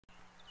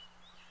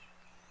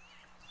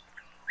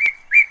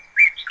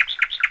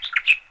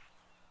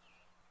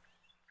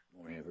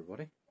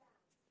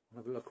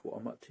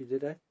to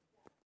today.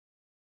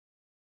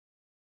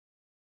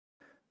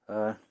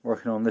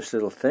 Working on this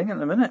little thing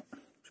in a minute.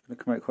 It's going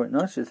to come out quite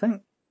nice, I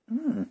think.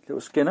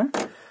 Little Skinner.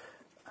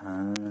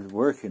 And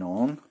working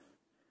on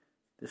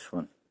this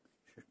one.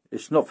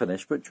 It's not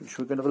finished, but we're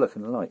going to have a look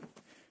in the light.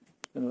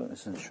 Going to look in the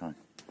sunshine.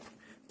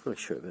 Probably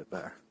show it a bit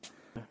better.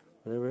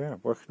 There we are,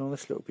 working on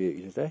this little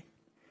beauty today.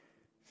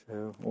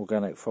 So,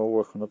 organic file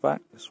work on the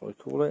back, that's what I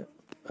call it.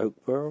 Oak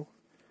burl,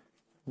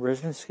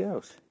 resin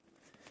scales.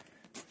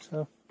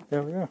 So,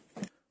 there we are.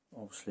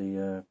 Obviously,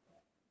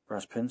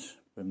 brass pins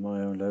with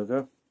my own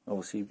logo.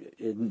 Obviously, it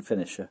didn't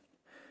finish.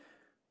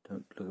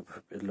 Don't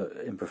look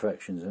at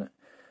imperfections in it.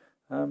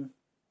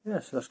 Yeah,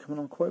 so that's coming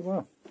on quite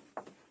well.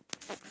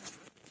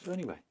 So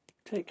anyway,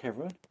 take care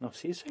everyone, and I'll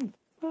see you soon.